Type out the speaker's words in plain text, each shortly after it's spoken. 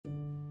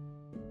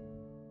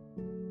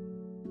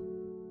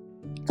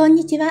こん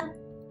にちは。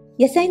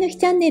野菜の日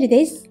チャンネル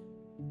です。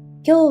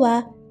今日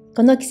は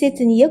この季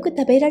節によく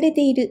食べられ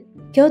ている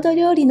郷土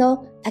料理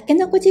のたけ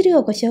のこ汁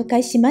をご紹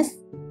介します。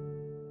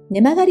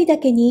根曲がり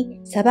竹に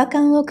サバ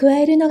缶を加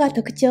えるのが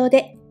特徴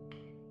で、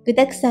具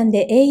沢山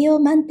で栄養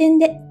満点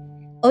で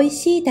美味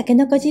しいたけ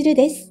のこ汁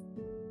です。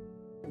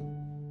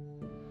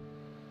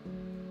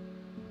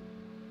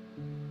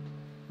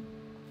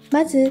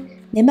まず、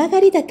根曲が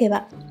り竹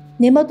は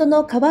根元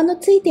の皮の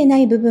ついていな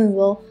い部分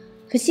を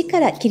節か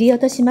ら切り落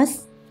としま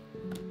す。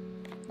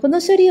この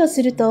処理を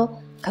すると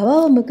皮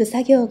を剥く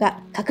作業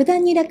が格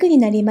段に楽に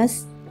なりま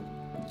す。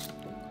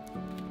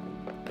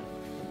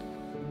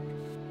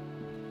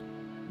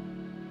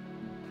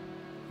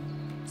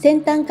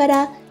先端か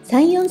ら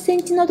3、4セ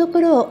ンチのと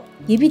ころを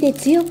指で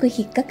強く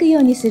引っかくよ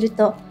うにする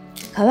と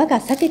皮が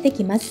裂けて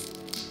きます。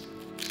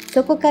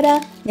そこか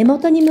ら根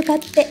元に向かっ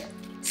て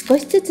少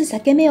しずつ裂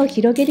け目を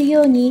広げる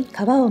ように皮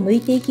を剥い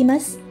ていきま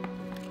す。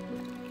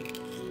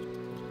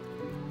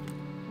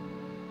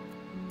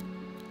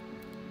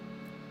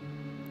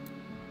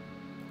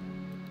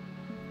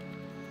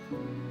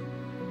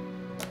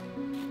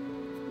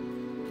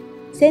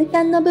先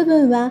端の部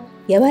分は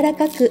柔ら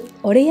かく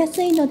折れや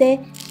すいので、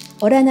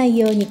折らない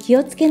ように気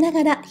をつけな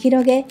がら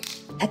広げ、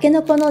たけ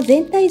のこの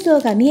全体像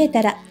が見え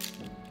たら、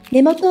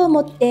根元を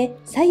持って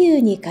左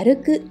右に軽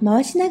く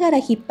回しながら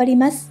引っ張り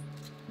ます。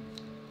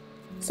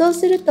そう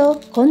すると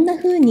こんな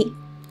風に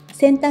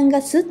先端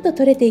がスッと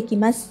取れていき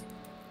ます。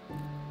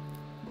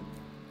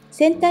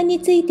先端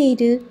についてい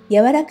る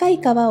柔らかい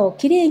皮を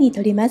きれいに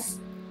取りま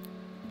す。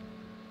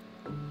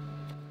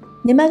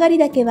根曲がり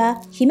竹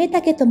は姫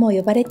竹とも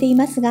呼ばれてい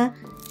ますが、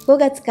5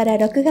月から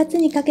6月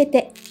にかけ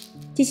て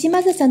千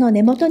島笹の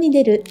根元に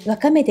出るわ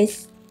かめで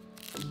す。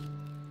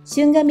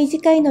旬が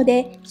短いの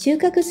で収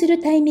穫する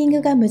タイミン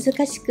グが難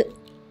しく、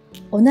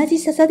同じ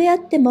笹であっ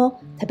て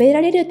も食べ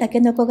られるタ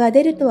ケノコが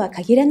出るとは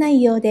限らな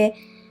いようで、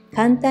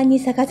簡単に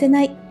探せ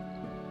ない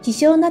希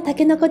少なタ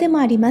ケノコでも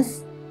ありま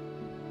す。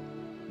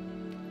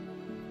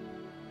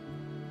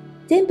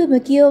全部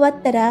剥き終わ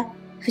ったら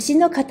節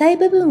の硬い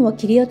部分を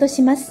切り落と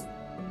します。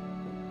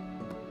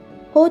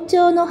包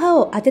丁の刃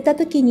を当てた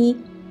時に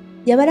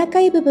柔らか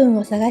い部分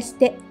を探し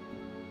て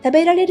食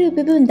べられる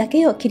部分だ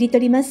けを切り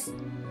取ります。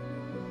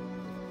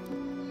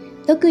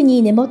特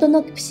に根元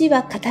の節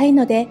は硬い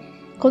ので、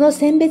この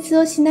選別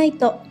をしない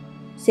と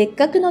せっ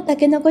かくのた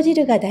けのこ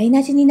汁が台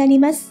無しになり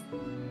ます。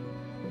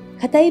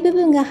硬い部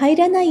分が入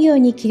らないよう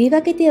に切り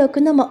分けてお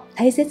くのも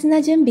大切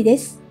な準備で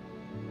す。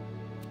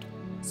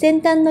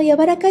先端の柔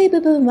らかい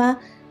部分は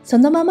そ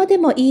のままで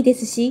もいいで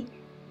すし、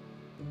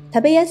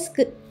食べやす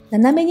く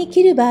斜めに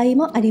切る場合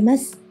もありま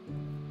す。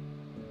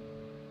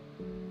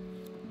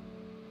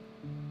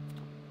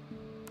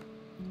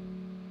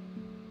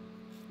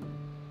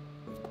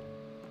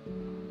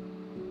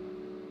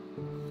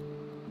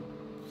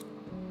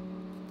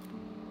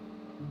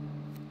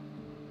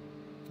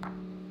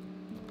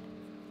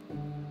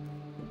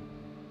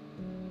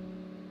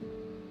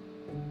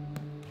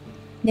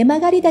根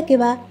曲がり竹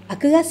はア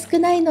クが少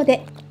ないの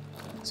で、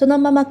その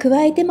まま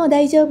加えても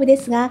大丈夫で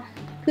すが、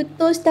沸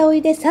騰したお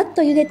湯でさっ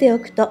と茹でてお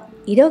くと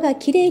色が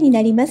きれいに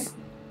なります。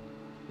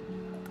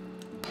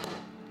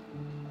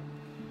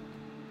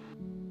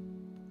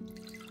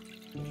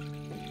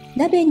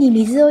鍋に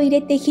水を入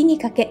れて火に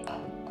かけ、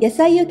野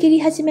菜を切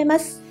り始めま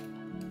す。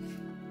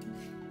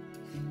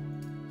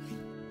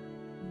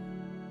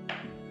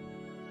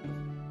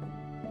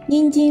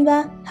人参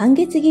は半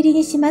月切り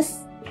にしま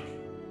す。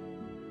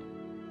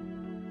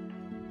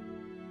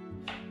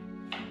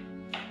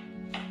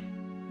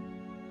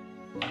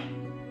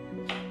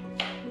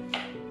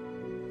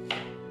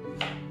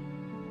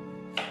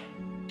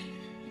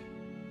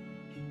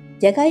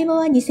じゃがいも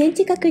は2セン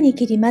チ角に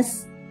切りま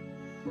す。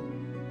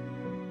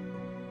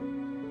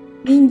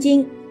人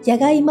参、じゃ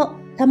がいも、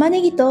玉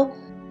ねぎと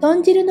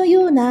豚汁の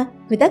ような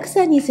具沢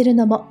山にする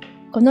のも、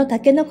このた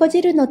けのこ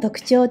汁の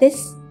特徴で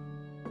す。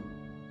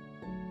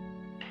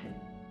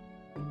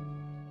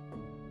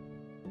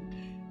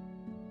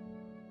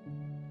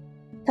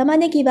玉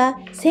ねぎは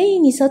繊維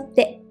に沿っ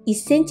て1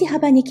センチ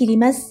幅に切り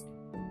ます。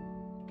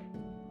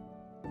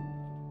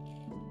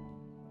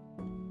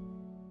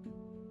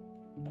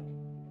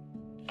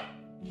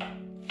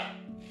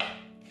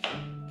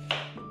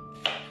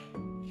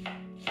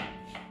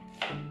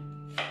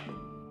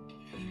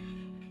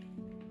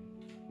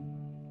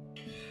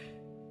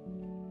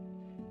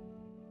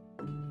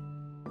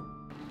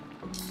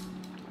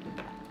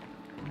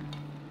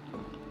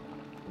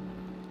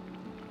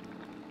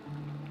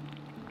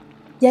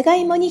じゃが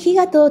いもに火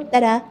が通った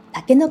ら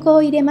たけのこ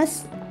を入れま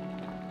す。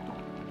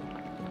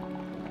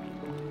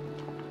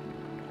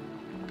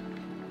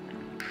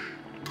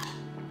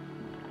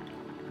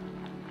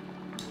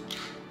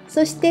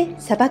そして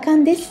サバ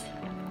缶です。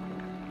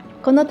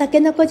このたけ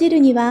のこ汁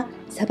には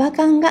サバ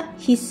缶が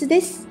必須で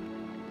す。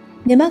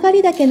根曲が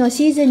り竹の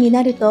シーズンに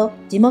なると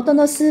地元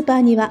のスーパー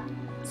には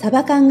サ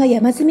バ缶が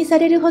山積みさ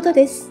れるほど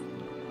です。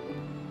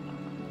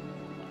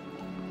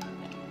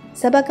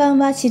サバ缶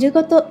は汁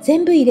ごと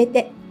全部入れ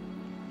て、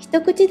一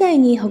口大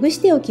にほぐし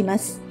ておきま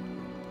す。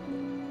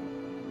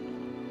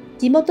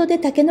地元で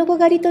タケノコ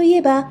狩りとい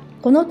えば、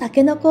このタ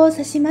ケノコを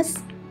指しま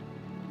す。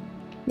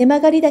根曲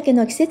がり竹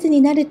の季節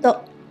になると、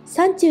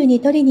山中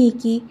に取りに行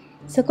き、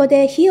そこ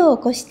で火を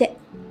起こして、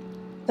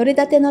取れ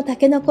たてのタ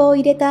ケノコを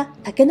入れた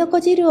タケノコ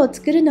汁を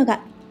作るの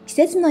が季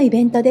節のイ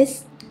ベントで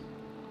す。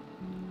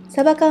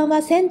サバ缶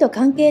は鮮度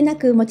関係な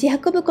く持ち運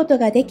ぶこと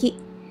ができ、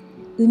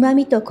旨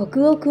味とコ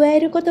クを加え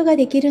ることが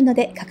できるの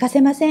で欠か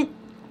せません。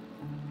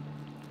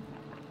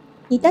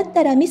煮立っ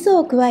たら味噌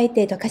を加え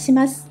て溶かし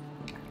ます。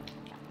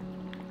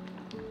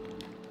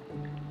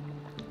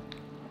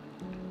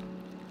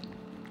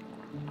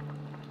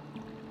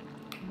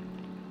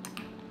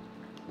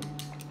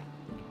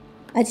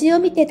味を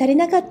見て足り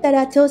なかった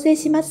ら調整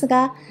します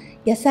が、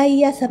野菜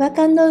やサバ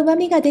缶の旨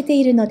味が出て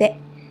いるので、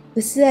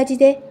薄味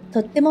でと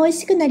っても美味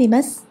しくなり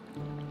ます。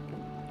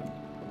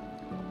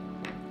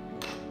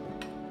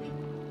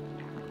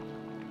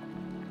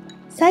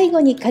最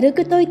後に軽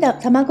く溶いた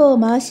卵を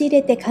回し入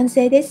れて完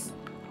成です。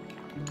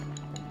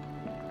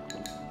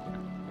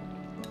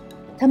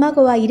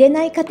卵は入れ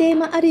ない家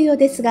庭もあるよう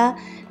ですが、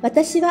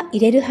私は入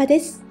れる派で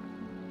す。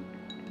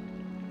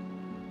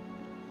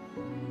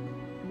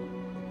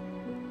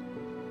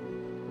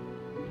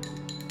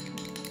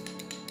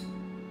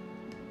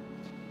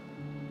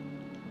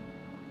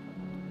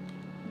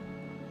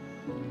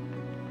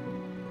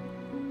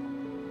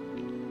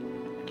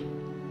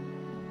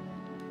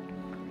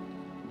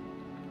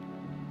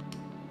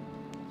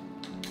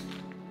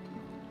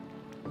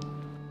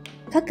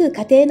各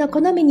家庭の好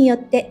みによっ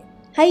て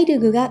入る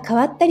具が変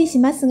わったりし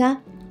ます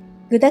が、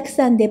具沢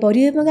山でボ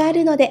リュームがあ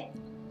るので、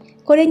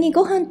これに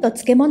ご飯と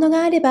漬物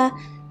があれば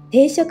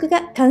定食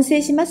が完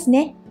成します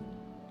ね。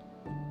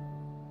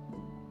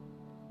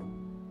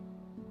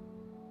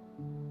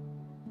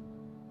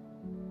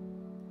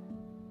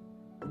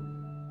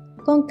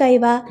今回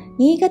は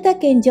新潟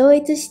県上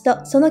越市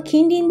とその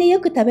近隣でよ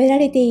く食べら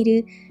れてい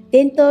る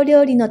伝統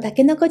料理のた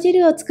けのこ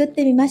汁を作っ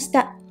てみまし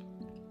た。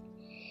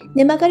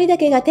根曲がり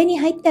竹が手に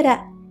入った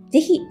ら、ぜ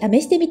ひ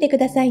試してみてく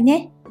ださい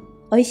ね。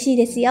美味しい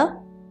です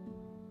よ。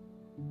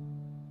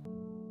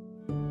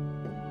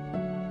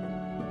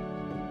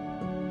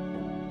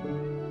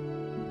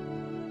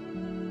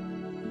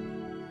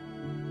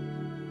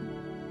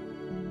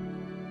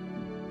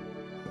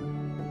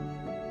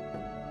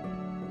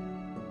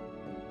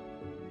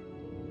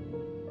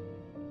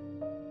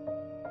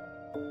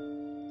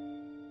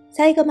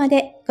最後ま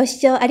でご視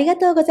聴ありが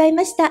とうござい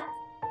ました。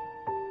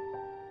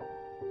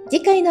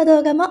次回の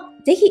動画も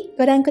ぜひ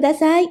ご覧くだ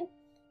さい。